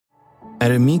At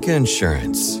Amica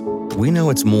Insurance, we know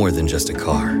it's more than just a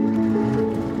car.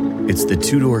 It's the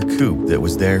two-door coupe that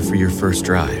was there for your first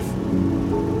drive,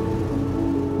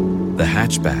 the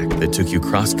hatchback that took you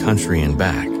cross-country and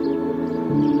back,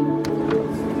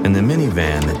 and the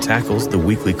minivan that tackles the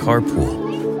weekly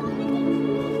carpool.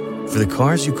 For the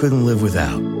cars you couldn't live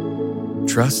without,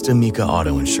 trust Amica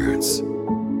Auto Insurance.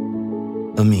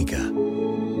 Amica.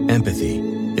 Empathy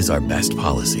is our best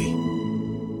policy.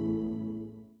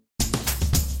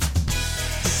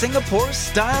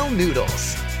 Singapore-style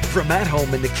noodles. From at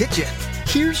home in the kitchen,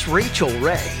 here's Rachel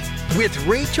Ray with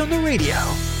Rach on the Radio.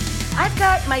 I've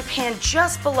got my pan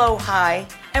just below high,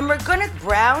 and we're gonna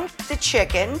brown the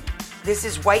chicken. This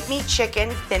is white meat chicken,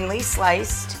 thinly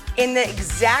sliced. In the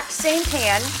exact same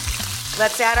pan,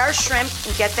 let's add our shrimp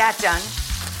and get that done.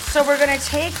 So we're gonna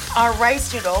take our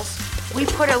rice noodles, we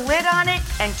put a lid on it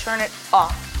and turn it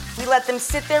off. We let them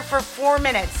sit there for 4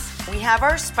 minutes. We have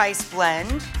our spice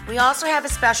blend. We also have a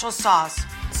special sauce.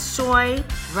 Soy,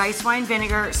 rice wine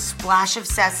vinegar, splash of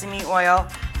sesame oil,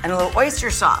 and a little oyster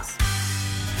sauce.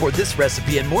 For this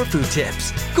recipe and more food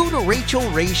tips, go to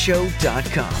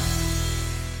RachelRayShow.com.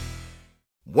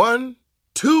 1,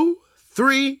 2,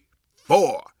 3,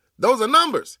 4. Those are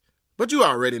numbers. But you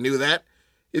already knew that.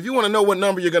 If you want to know what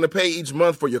number you're going to pay each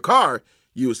month for your car,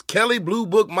 use Kelley Blue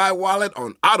Book My Wallet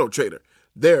on AutoTrader.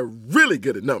 They're really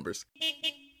good at numbers.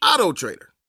 AutoTrader.